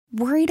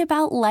Worried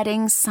about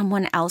letting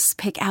someone else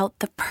pick out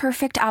the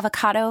perfect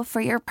avocado for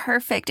your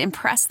perfect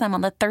impress them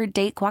on the third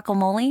date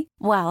guacamole?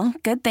 Well,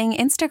 good thing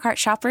Instacart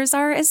shoppers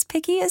are as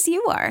picky as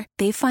you are.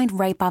 They find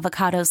ripe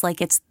avocados like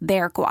it's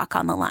their guac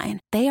on the line.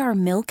 They are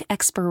milk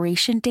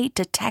expiration date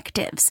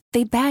detectives.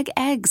 They bag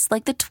eggs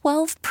like the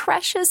 12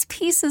 precious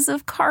pieces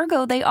of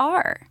cargo they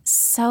are.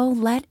 So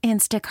let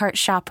Instacart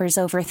shoppers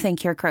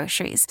overthink your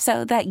groceries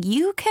so that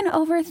you can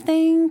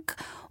overthink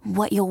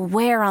what you'll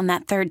wear on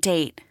that third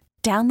date.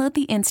 Download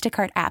the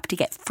Instacart app to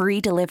get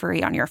free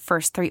delivery on your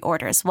first 3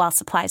 orders while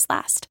supplies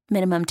last.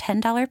 Minimum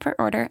 $10 per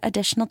order.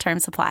 Additional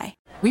terms apply.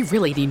 We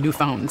really need new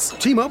phones.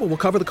 T-Mobile will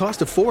cover the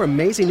cost of 4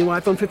 amazing new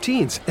iPhone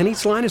 15s, and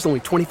each line is only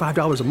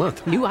 $25 a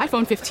month. New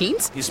iPhone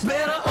 15s? It's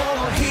better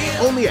over here.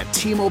 Only at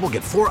T-Mobile,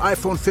 get 4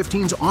 iPhone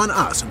 15s on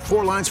us and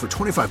 4 lines for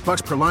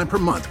 $25 per line per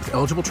month with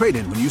eligible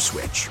trade-in when you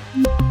switch.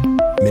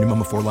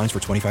 Minimum of 4 lines for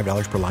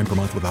 $25 per line per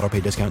month with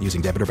autopay discount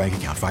using debit or bank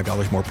account.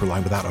 $5 more per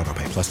line without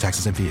autopay, plus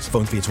taxes and fees.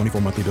 Phone fee at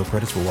 24 monthly bill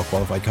credits for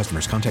well-qualified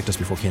customers. Contact us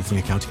before canceling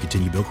account to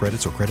continue bill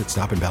credits or credit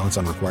stop and balance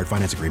on required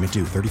finance agreement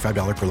due.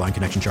 $35 per line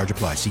connection charge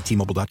applies. See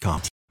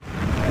T-Mobile.com.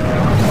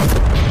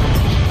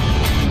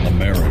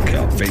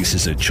 America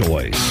faces a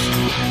choice.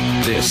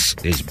 This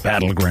is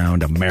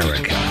Battleground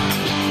America.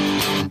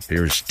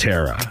 Here's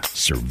Tara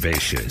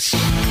Servatius.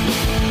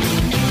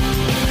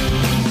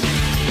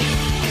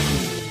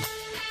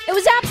 It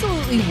was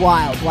absolutely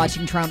wild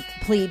watching Trump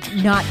plead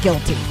not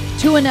guilty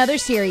to another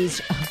series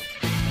of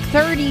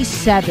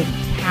 37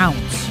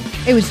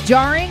 counts. It was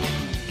jarring,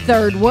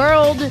 third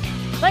world,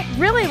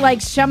 really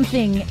like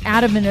something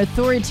out of an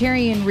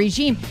authoritarian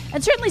regime,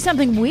 and certainly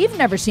something we've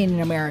never seen in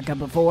America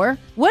before.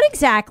 What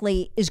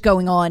exactly is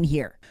going on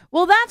here?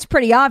 Well, that's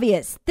pretty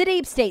obvious. The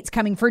deep state's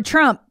coming for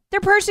Trump. They're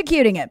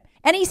persecuting him.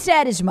 And he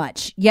said as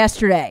much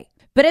yesterday.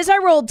 But as I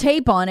rolled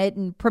tape on it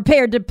and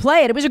prepared to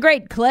play it was a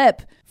great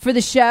clip for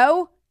the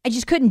show. I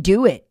just couldn't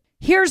do it.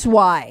 Here's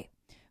why.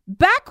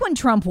 Back when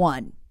Trump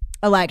won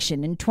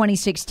election in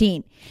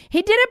 2016,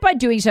 he did it by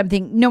doing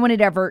something no one had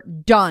ever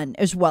done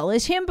as well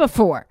as him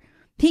before.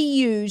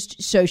 He used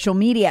social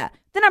media.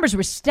 The numbers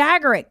were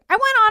staggering. I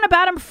went on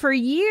about him for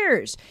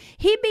years.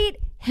 He beat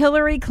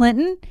Hillary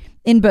Clinton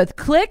in both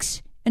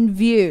clicks and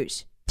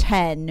views,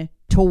 10-1.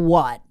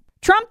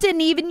 Trump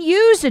didn't even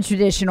use a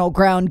traditional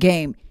ground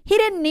game. He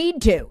didn't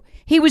need to.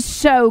 He was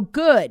so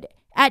good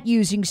at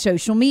using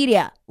social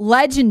media.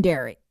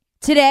 Legendary.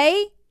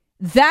 Today,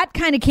 that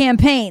kind of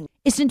campaign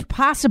isn't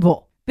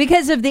possible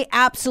because of the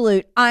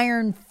absolute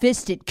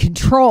iron-fisted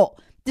control,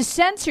 the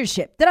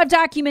censorship that I've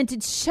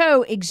documented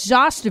so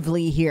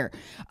exhaustively here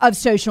of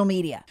social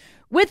media.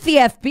 With the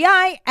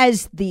FBI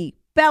as the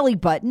belly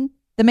button,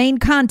 the main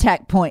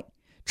contact point,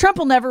 Trump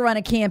will never run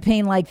a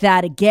campaign like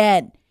that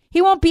again.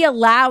 He won't be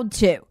allowed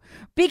to,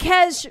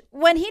 because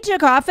when he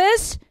took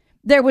office,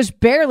 there was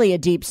barely a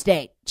deep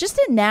state, just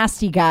a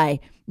nasty guy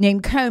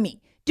named Comey,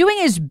 doing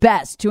his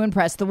best to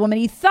impress the woman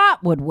he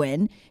thought would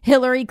win,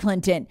 Hillary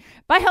Clinton,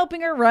 by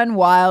helping her run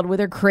wild with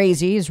her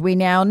crazy, as we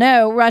now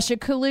know, Russia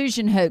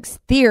collusion hoax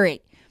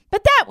theory.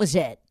 But that was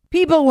it.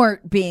 People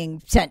weren't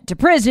being sent to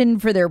prison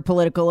for their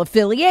political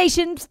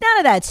affiliations, none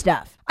of that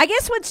stuff. I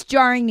guess what's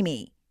jarring to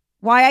me,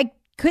 why I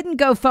couldn't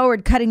go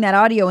forward cutting that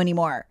audio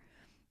anymore,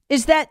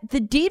 is that the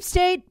deep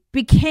state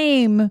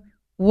became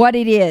what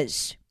it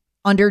is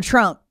under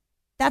Trump.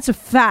 That's a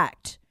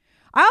fact.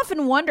 I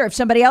often wonder if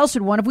somebody else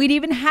would want if we'd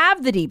even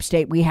have the deep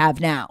state we have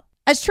now.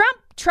 As Trump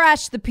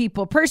trashed the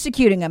people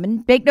persecuting him,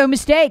 and make no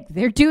mistake,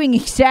 they're doing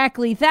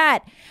exactly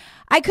that,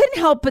 I couldn't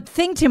help but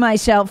think to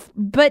myself,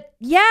 but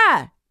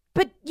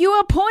you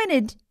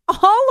appointed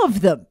all of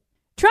them.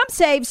 Trump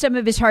saved some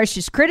of his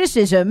harshest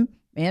criticism,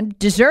 and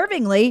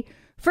deservingly,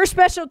 for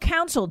special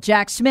counsel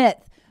Jack Smith,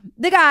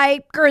 the guy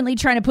currently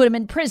trying to put him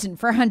in prison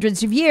for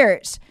hundreds of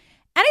years.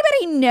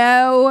 Anybody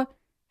know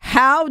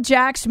how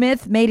Jack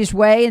Smith made his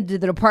way into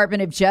the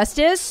Department of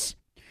Justice?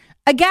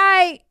 A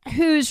guy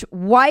whose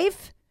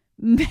wife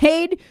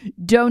made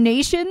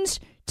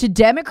donations to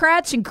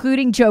Democrats,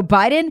 including Joe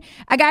Biden.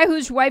 A guy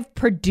whose wife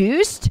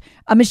produced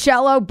a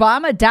Michelle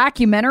Obama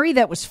documentary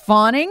that was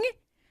fawning.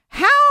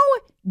 How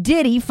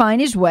did he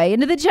find his way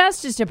into the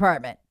Justice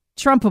Department?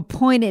 Trump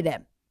appointed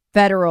him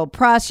federal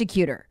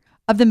prosecutor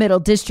of the Middle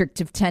District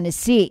of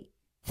Tennessee.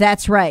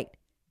 That's right.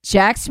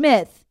 Jack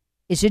Smith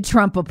is a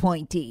Trump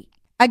appointee.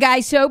 A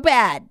guy so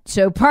bad,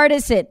 so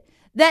partisan,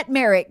 that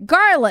Merrick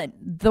Garland,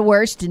 the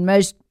worst and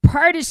most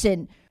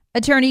partisan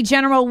attorney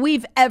general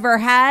we've ever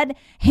had,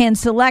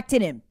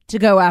 hand-selected him to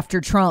go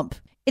after Trump.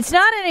 It's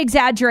not an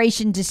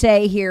exaggeration to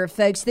say here,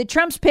 folks, that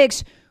Trump's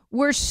picks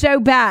were so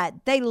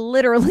bad, they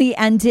literally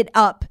ended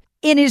up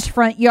in his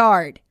front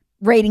yard,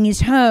 raiding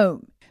his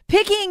home.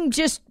 Picking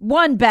just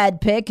one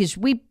bad pick, as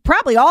we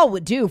probably all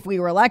would do if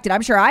we were elected,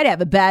 I'm sure I'd have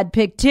a bad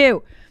pick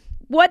too,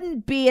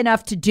 wouldn't be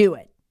enough to do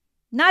it.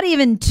 Not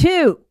even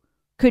two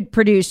could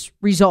produce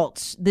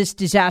results this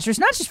disastrous,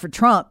 not just for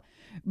Trump,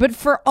 but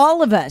for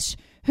all of us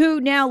who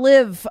now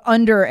live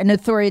under an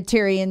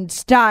authoritarian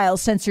style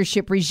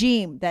censorship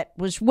regime that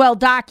was well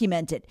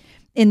documented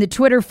in the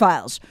Twitter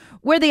files,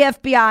 where the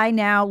FBI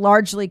now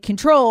largely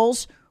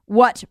controls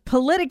what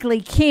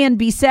politically can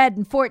be said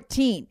in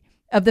 14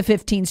 of the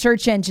 15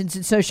 search engines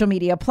and social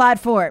media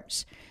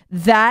platforms.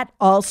 That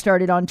all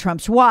started on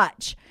Trump's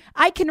watch.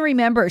 I can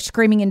remember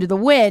screaming into the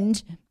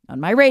wind on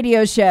my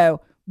radio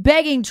show,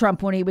 begging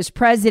Trump when he was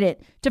president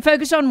to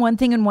focus on one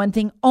thing and one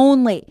thing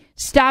only,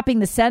 stopping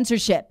the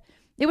censorship.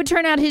 It would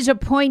turn out his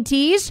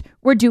appointees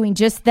were doing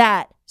just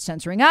that,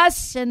 censoring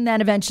us and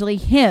then eventually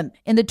him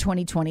in the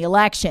 2020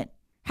 election.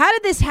 How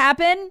did this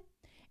happen?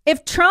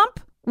 If Trump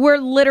were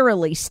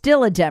literally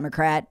still a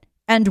Democrat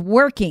and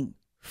working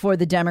for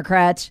the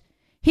Democrats,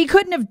 he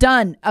couldn't have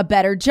done a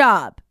better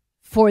job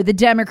for the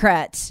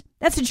Democrats.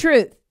 That's the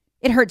truth.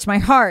 It hurts my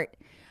heart.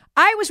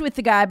 I was with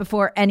the guy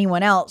before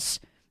anyone else.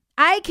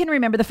 I can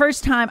remember the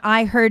first time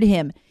I heard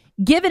him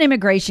give an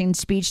immigration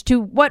speech to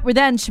what were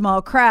then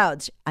small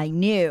crowds. I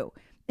knew.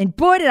 And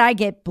boy, did I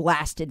get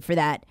blasted for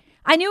that.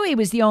 I knew he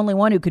was the only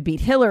one who could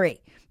beat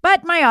Hillary.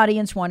 But my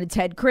audience wanted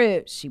Ted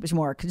Cruz. He was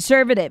more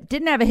conservative,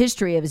 didn't have a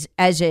history of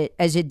as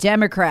a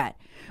Democrat.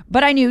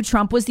 But I knew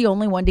Trump was the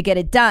only one to get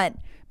it done.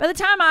 By the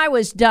time I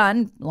was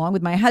done, along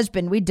with my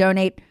husband, we'd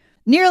donate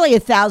nearly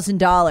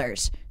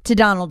 $1,000 to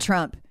Donald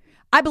Trump.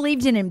 I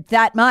believed in him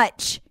that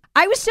much.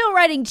 I was still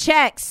writing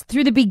checks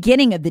through the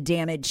beginning of the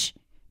damage,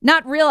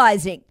 not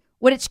realizing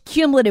what its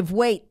cumulative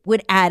weight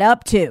would add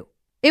up to.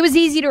 It was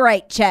easy to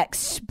write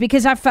checks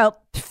because I felt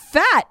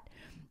fat.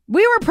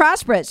 We were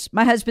prosperous.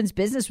 My husband's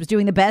business was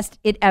doing the best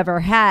it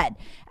ever had.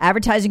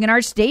 Advertising in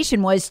our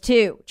station was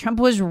too. Trump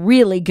was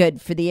really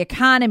good for the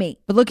economy.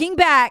 But looking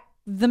back,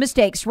 the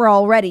mistakes were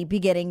already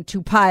beginning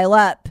to pile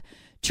up.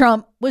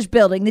 Trump was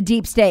building the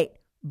deep state,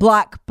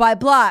 block by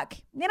block.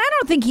 And I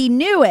don't think he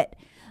knew it.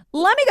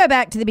 Let me go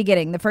back to the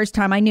beginning, the first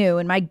time I knew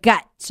in my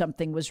gut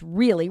something was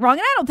really wrong.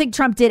 And I don't think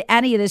Trump did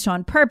any of this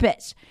on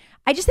purpose.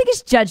 I just think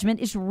his judgment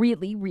is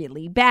really,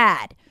 really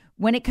bad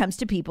when it comes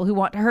to people who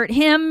want to hurt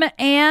him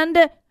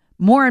and,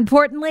 more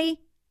importantly,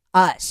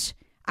 us.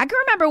 I can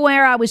remember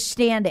where I was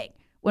standing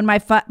when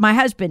my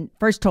husband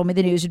first told me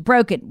the news had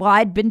broken. Well,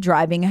 I'd been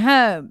driving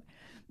home.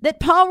 That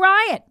Paul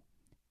Ryan,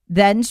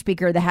 then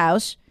Speaker of the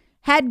House,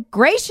 had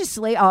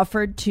graciously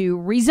offered to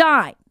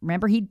resign.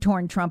 Remember, he'd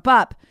torn Trump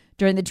up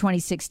during the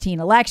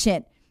 2016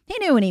 election. He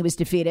knew when he was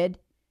defeated.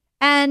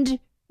 And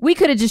we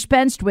could have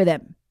dispensed with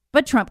him.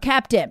 But Trump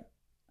kept him.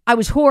 I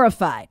was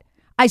horrified.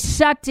 I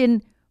sucked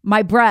in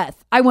my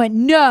breath. I went,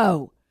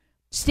 no,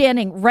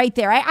 standing right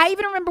there. I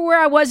even remember where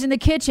I was in the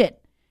kitchen.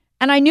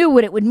 And I knew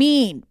what it would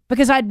mean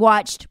because I'd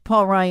watched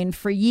Paul Ryan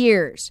for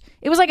years.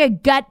 It was like a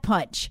gut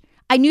punch.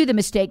 I knew the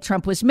mistake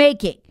Trump was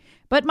making.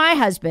 But my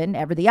husband,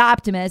 ever the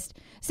optimist,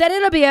 said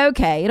it'll be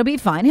okay. It'll be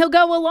fine. He'll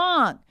go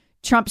along.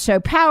 Trump's so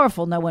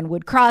powerful, no one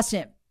would cross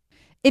him.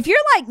 If you're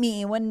like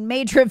me, when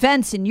major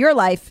events in your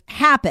life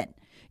happen,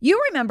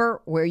 you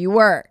remember where you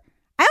were.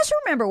 I also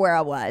remember where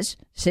I was,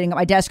 sitting at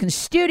my desk in the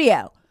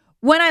studio,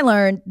 when I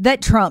learned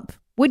that Trump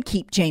would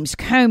keep James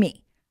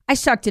Comey. I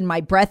sucked in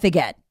my breath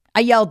again.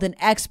 I yelled an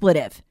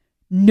expletive.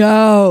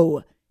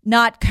 No,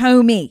 not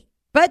Comey.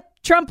 But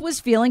Trump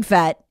was feeling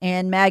fat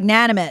and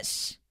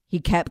magnanimous. He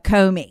kept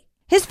Comey.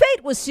 His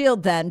fate was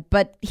sealed then,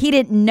 but he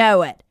didn't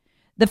know it.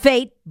 The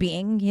fate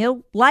being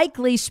he'll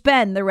likely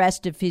spend the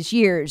rest of his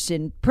years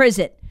in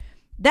prison.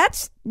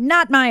 That's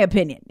not my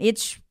opinion.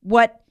 It's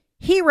what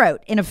he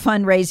wrote in a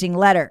fundraising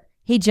letter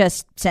he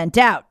just sent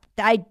out.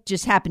 I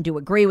just happen to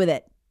agree with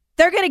it.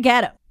 They're going to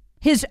get him.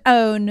 His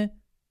own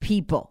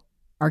people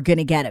are going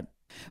to get him.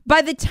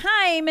 By the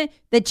time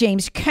that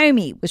James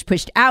Comey was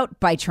pushed out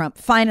by Trump,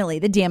 finally,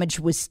 the damage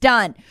was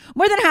done.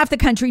 More than half the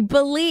country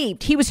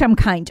believed he was some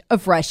kind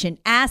of Russian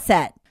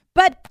asset.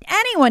 But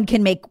anyone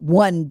can make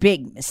one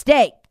big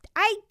mistake.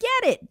 I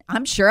get it.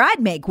 I'm sure I'd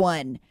make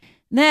one.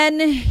 Then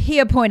he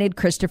appointed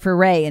Christopher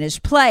Wray in his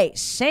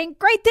place, saying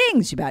great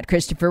things about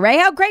Christopher Wray,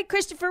 how great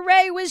Christopher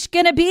Wray was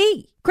going to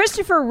be.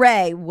 Christopher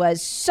Wray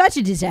was such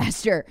a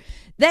disaster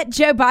that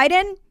Joe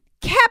Biden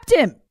kept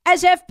him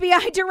as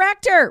FBI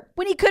director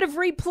when he could have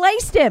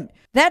replaced him.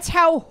 That's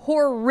how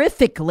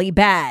horrifically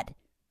bad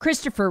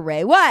Christopher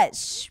Wray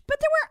was. But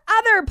there were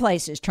other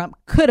places Trump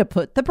could have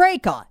put the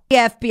brake on. The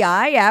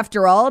FBI,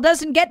 after all,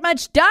 doesn't get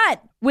much done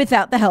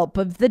without the help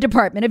of the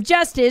Department of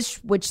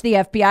Justice, which the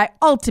FBI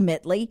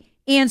ultimately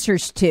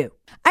answers to.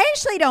 I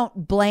actually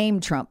don't blame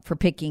Trump for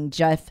picking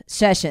Jeff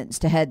Sessions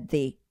to head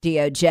the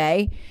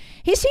DOJ.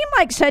 He seemed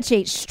like such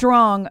a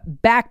strong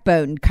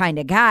backbone kind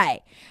of guy.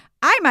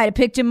 I might have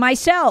picked him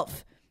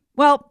myself.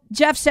 Well,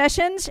 Jeff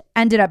Sessions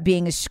ended up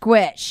being a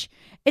squish.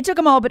 It took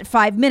him all but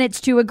 5 minutes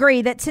to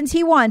agree that since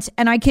he once,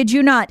 and I kid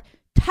you not,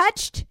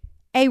 touched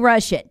a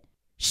Russian,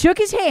 shook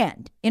his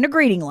hand in a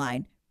greeting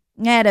line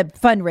at a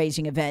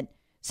fundraising event,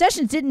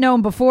 Sessions didn't know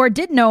him before,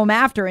 didn't know him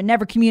after, and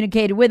never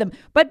communicated with him.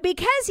 But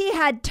because he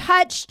had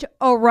touched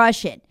a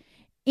Russian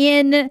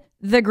in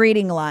the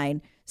greeting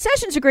line,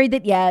 Sessions agreed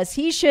that, yes,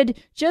 he should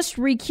just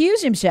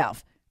recuse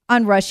himself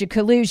on Russia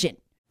collusion.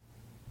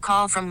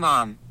 Call from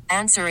mom.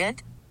 Answer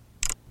it.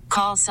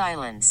 Call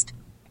silenced.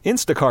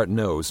 Instacart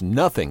knows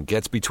nothing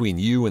gets between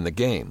you and the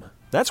game.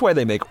 That's why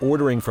they make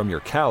ordering from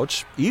your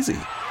couch easy.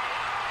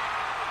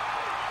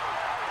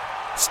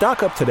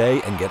 Stock up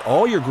today and get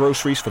all your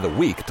groceries for the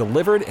week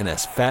delivered in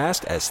as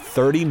fast as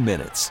 30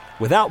 minutes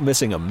without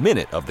missing a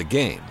minute of the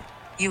game.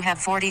 You have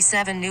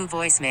 47 new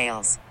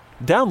voicemails.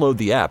 Download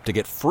the app to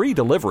get free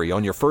delivery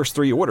on your first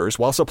 3 orders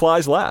while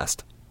supplies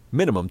last.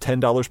 Minimum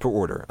 $10 per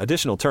order.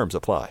 Additional terms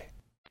apply.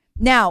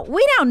 Now,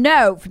 we now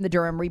know from the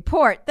Durham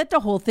report that the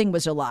whole thing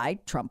was a lie.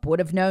 Trump would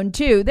have known,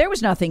 too. There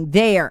was nothing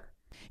there.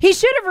 He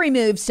should have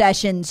removed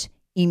Sessions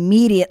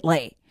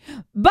immediately.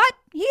 But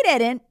he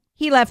didn't.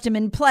 He left him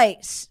in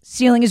place,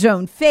 sealing his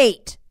own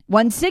fate.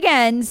 Once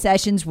again,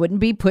 Sessions wouldn't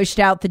be pushed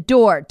out the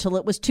door till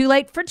it was too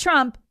late for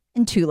Trump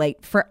and too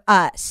late for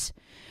us.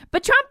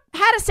 But Trump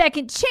had a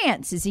second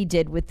chance, as he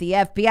did with the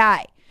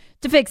FBI,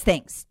 to fix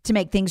things, to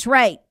make things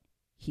right.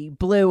 He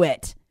blew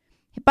it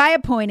by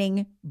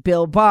appointing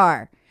Bill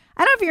Barr.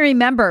 I don't know if you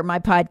remember my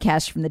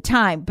podcast from the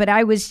time, but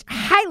I was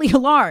highly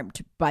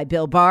alarmed by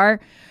Bill Barr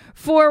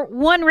for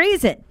one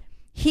reason.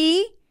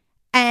 He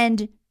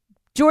and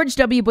George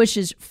W.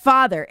 Bush's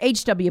father,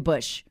 H.W.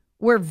 Bush,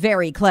 were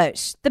very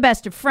close, the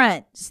best of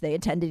friends. They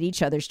attended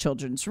each other's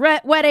children's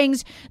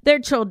weddings.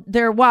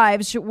 Their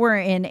wives were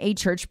in a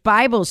church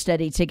Bible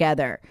study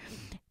together.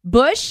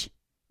 Bush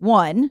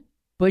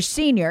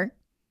Sr.,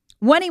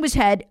 when he was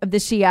head of the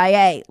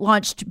CIA,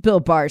 launched Bill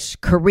Barr's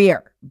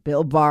career.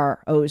 Bill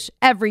Barr owes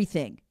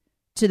everything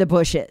to the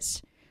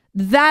Bushes.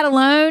 That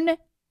alone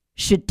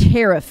should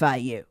terrify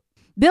you.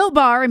 Bill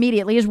Barr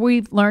immediately, as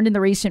we've learned in the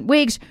recent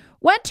weeks,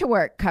 went to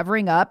work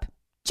covering up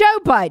Joe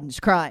Biden's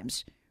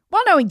crimes,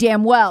 while knowing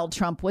damn well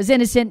Trump was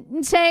innocent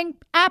and saying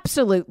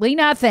absolutely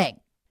nothing.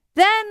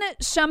 Then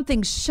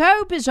something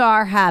so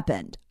bizarre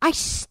happened, I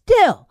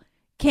still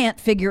can't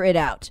figure it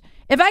out.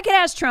 If I could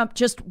ask Trump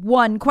just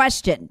one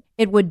question,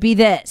 it would be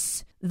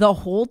this. The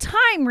whole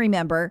time,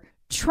 remember,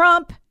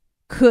 Trump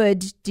could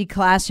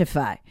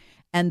declassify.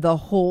 And the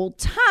whole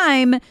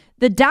time,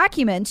 the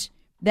documents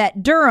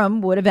that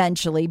Durham would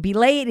eventually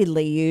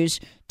belatedly use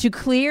to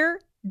clear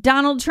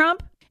Donald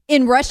Trump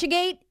in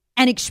Russiagate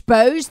and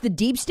expose the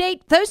deep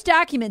state, those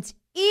documents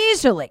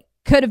easily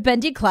could have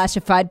been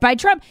declassified by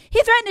Trump.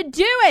 He threatened to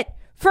do it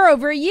for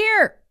over a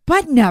year,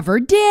 but never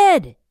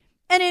did.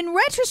 And in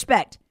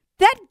retrospect,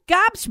 that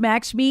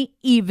gobsmacks me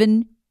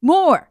even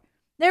more.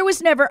 There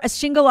was never a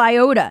single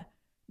iota,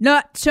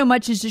 not so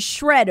much as a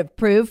shred of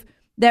proof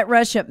that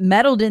Russia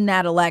meddled in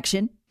that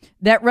election,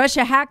 that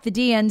Russia hacked the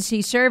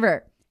DNC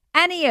server.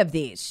 Any of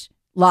these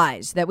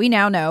lies that we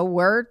now know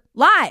were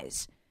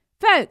lies.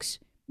 Folks,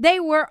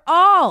 they were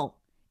all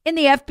in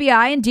the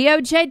FBI and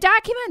DOJ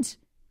documents.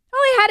 All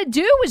he had to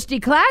do was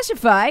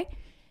declassify.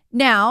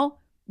 Now,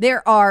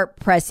 there are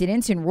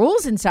precedents and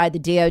rules inside the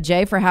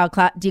DOJ for how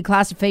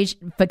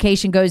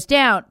declassification goes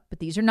down, but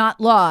these are not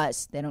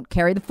laws. They don't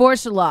carry the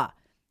force of law.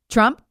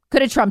 Trump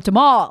could have trumped them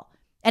all,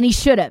 and he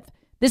should have.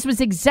 This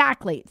was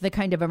exactly the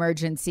kind of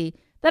emergency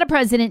that a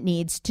president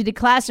needs to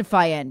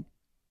declassify in.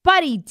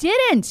 But he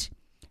didn't.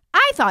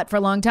 I thought for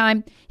a long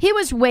time he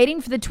was waiting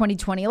for the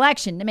 2020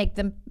 election to make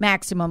the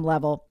maximum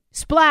level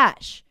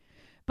splash.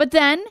 But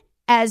then,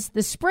 as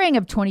the spring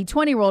of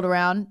 2020 rolled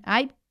around,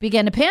 I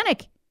began to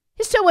panic.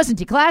 He still wasn't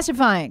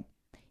declassifying.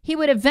 He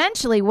would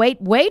eventually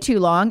wait way too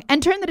long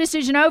and turn the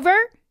decision over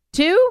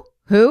to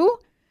who?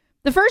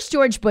 The first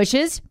George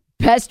Bush's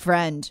best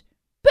friend,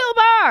 Bill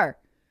Barr,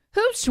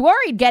 who swore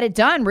he'd get it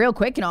done real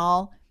quick and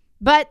all,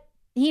 but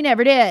he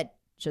never did.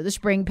 So the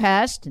spring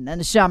passed and then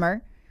the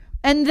summer.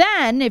 And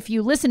then, if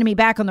you listen to me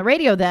back on the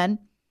radio then,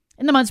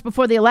 in the months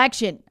before the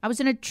election, I was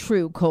in a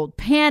true cold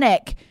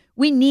panic.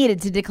 We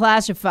needed to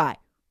declassify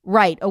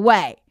right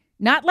away.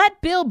 Not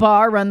let Bill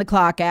Barr run the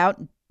clock out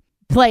and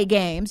play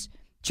games.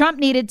 Trump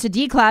needed to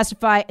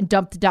declassify and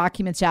dump the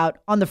documents out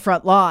on the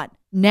front lawn.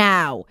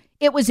 Now,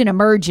 it was an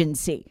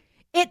emergency.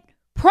 It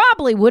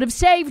probably would have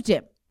saved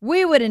him.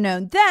 We would have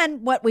known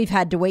then what we've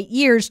had to wait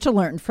years to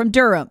learn from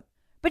Durham.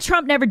 But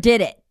Trump never did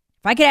it.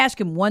 If I could ask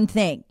him one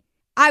thing,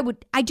 I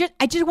just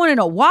want to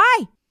know why.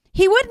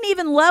 He wouldn't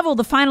even level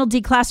the final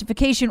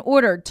declassification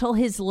order till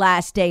his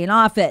last day in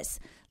office,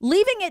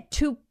 leaving it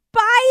to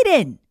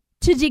Biden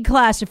to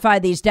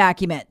declassify these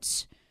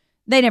documents.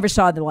 They never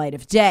saw the light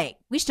of day.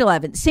 We still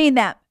haven't seen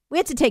them. We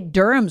had to take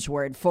Durham's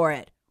word for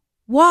it.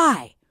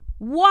 Why?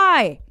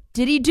 Why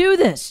did he do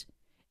this?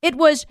 It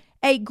was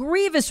a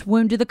grievous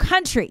wound to the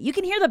country. You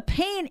can hear the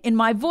pain in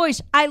my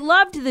voice. I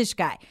loved this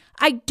guy.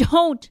 I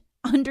don't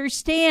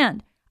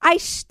understand. I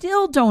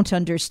still don't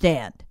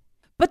understand.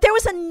 But there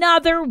was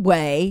another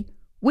way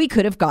we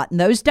could have gotten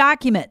those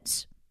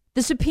documents.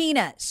 The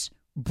subpoenas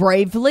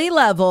bravely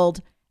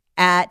leveled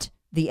at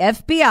the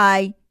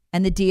FBI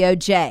and the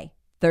DOJ,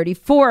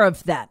 34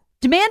 of them,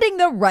 demanding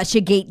the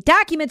Russiagate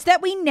documents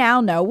that we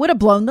now know would have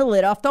blown the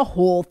lid off the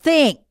whole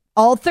thing.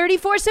 All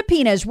 34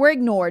 subpoenas were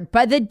ignored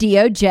by the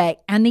DOJ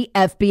and the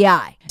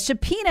FBI.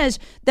 Subpoenas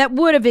that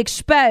would have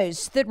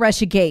exposed that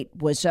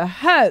Russiagate was a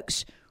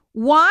hoax.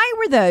 Why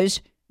were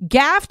those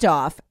gaffed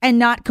off and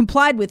not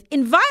complied with,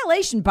 in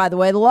violation, by the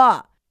way, of the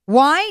law?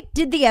 Why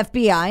did the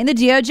FBI and the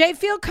DOJ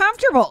feel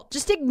comfortable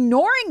just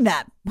ignoring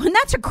them when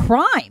that's a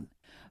crime?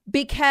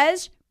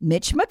 Because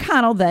Mitch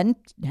McConnell, then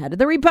head of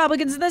the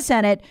Republicans in the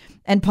Senate,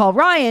 and Paul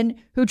Ryan,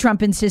 who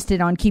Trump insisted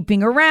on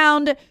keeping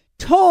around,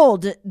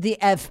 told the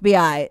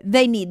FBI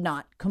they need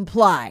not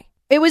comply.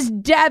 It was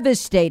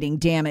devastating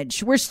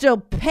damage we're still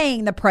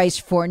paying the price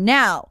for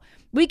now.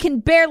 We can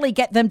barely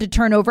get them to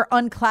turn over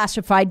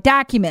unclassified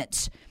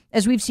documents,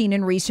 as we've seen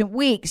in recent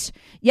weeks.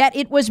 Yet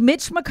it was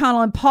Mitch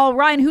McConnell and Paul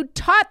Ryan who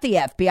taught the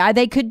FBI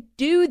they could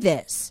do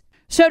this.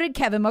 So did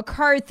Kevin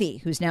McCarthy,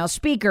 who's now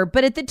Speaker,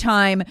 but at the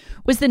time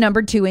was the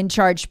number 2 in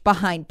charge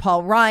behind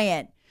Paul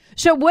Ryan.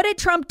 So what did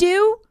Trump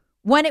do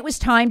when it was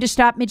time to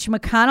stop Mitch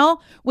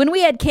McConnell? When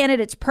we had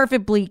candidates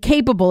perfectly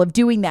capable of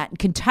doing that in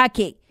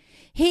Kentucky,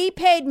 he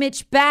paid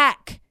Mitch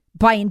back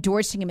by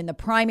endorsing him in the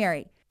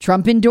primary.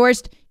 Trump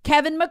endorsed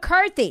Kevin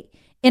McCarthy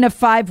in a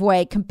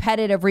 5-way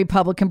competitive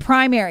Republican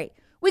primary.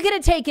 We could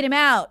have taken him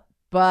out,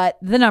 but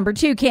the number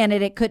 2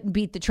 candidate couldn't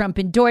beat the Trump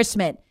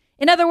endorsement.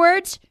 In other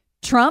words,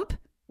 Trump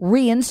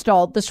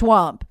reinstalled the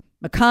swamp.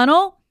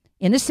 McConnell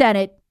in the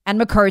Senate and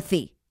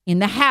McCarthy in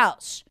the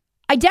House.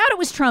 I doubt it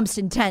was Trump's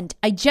intent.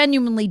 I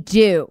genuinely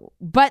do.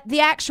 But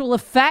the actual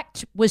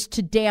effect was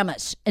to damn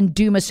us and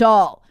doom us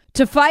all,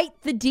 to fight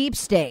the deep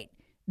state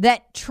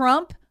that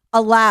Trump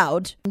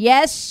allowed,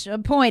 yes,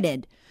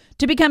 appointed,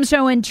 to become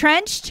so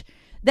entrenched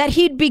that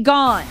he'd be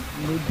gone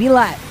and we'd be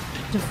left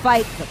to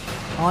fight them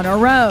on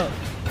our own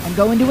and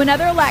go into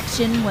another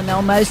election when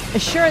they'll most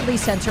assuredly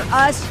censor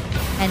us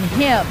and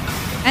him.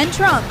 And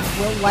Trump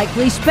will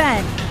likely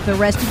spend the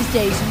rest of his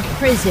days in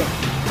prison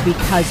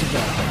because of it.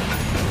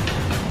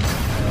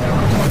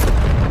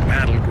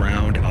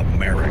 Battleground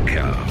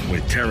America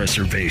with Tara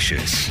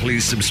Servatius.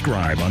 Please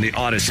subscribe on the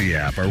Odyssey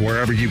app or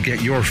wherever you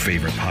get your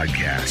favorite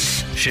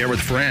podcasts. Share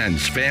with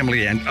friends,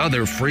 family, and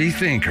other free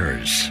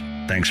thinkers.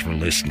 Thanks for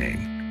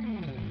listening.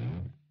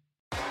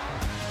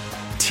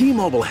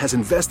 T-Mobile has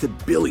invested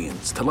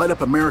billions to light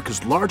up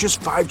America's largest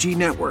 5G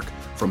network,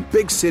 from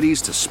big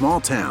cities to small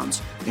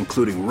towns,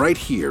 including right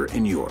here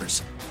in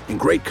yours. And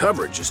great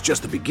coverage is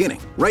just the beginning.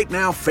 Right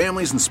now,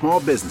 families and small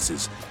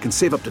businesses can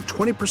save up to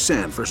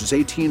 20% versus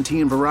AT&T and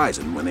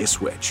Verizon when they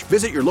switch.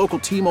 Visit your local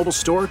T-Mobile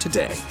store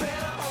today.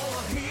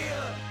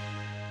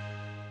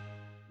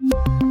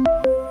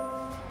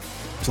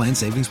 Plan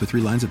savings with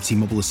 3 lines of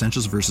T-Mobile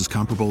Essentials versus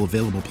comparable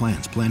available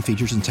plans. Plan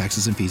features and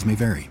taxes and fees may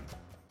vary.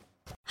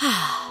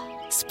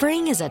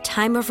 Spring is a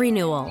time of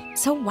renewal,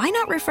 so why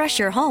not refresh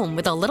your home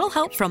with a little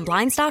help from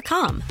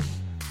Blinds.com?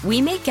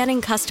 We make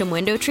getting custom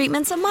window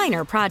treatments a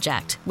minor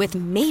project with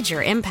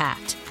major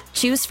impact.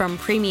 Choose from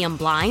premium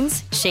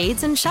blinds,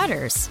 shades, and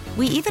shutters.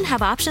 We even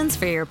have options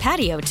for your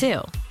patio,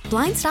 too.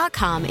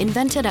 Blinds.com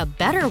invented a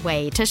better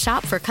way to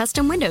shop for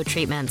custom window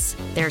treatments.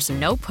 There's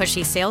no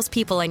pushy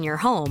salespeople in your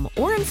home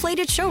or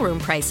inflated showroom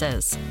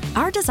prices.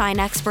 Our design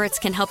experts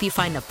can help you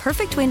find the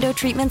perfect window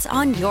treatments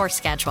on your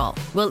schedule.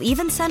 We'll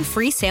even send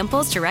free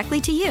samples directly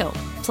to you.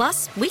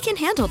 Plus, we can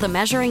handle the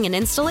measuring and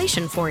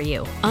installation for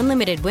you.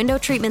 Unlimited window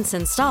treatments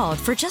installed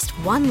for just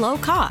one low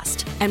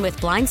cost. And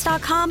with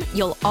Blinds.com,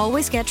 you'll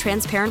always get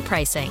transparent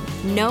pricing.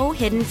 No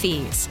hidden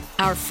fees.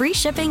 Our free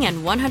shipping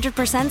and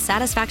 100%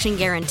 satisfaction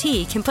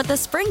guarantee can put the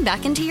spring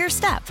back into your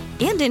step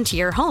and into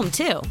your home,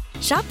 too.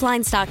 Shop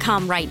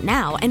Blinds.com right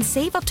now and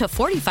save up to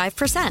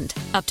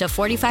 45%. Up to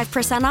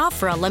 45% off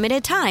for a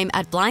limited time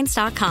at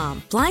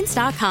Blinds.com.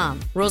 Blinds.com.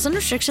 Rules and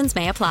restrictions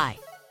may apply.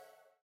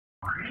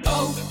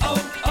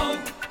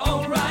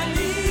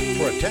 O'Reilly.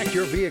 Protect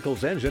your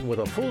vehicle's engine with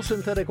a full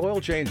synthetic oil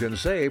change and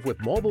save with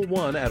Mobil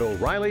 1 at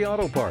O'Reilly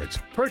Auto Parts.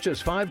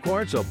 Purchase 5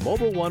 quarts of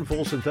Mobil 1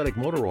 full synthetic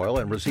motor oil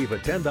and receive a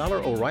 $10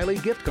 O'Reilly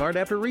gift card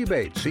after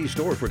rebate. See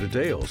store for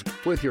details.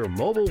 With your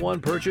Mobil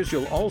 1 purchase,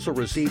 you'll also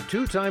receive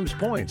 2 times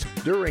points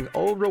during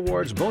O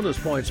Rewards Bonus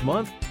Points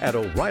Month at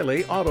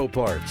O'Reilly Auto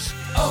Parts.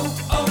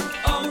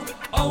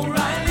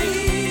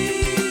 O'Reilly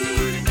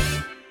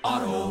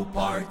Auto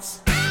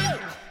Parts.